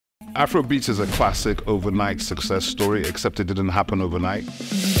Afrobeats is a classic overnight success story, except it didn't happen overnight.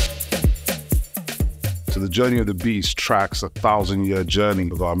 So the journey of the beast tracks a 1,000-year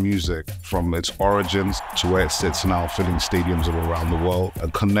journey of our music from its origins to where it sits now, filling stadiums all around the world,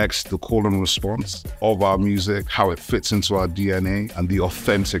 and connects the call and response of our music, how it fits into our DNA, and the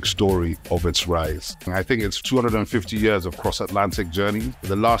authentic story of its rise. And I think it's 250 years of cross-Atlantic journey.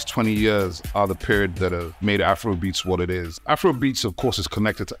 The last 20 years are the period that have made Afrobeats what it is. Afrobeats, of course, is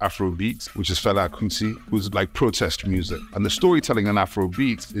connected to Afrobeats, which is Fela Kuti, who's like protest music. And the storytelling in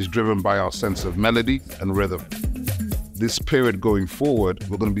Afrobeats is driven by our sense of melody and rhythm. This period going forward,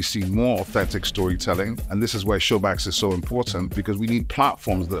 we're going to be seeing more authentic storytelling, and this is where Showmax is so important, because we need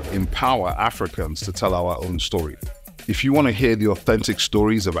platforms that empower Africans to tell our own story. If you want to hear the authentic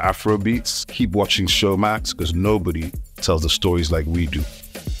stories of Afrobeats, keep watching Showmax, because nobody tells the stories like we do.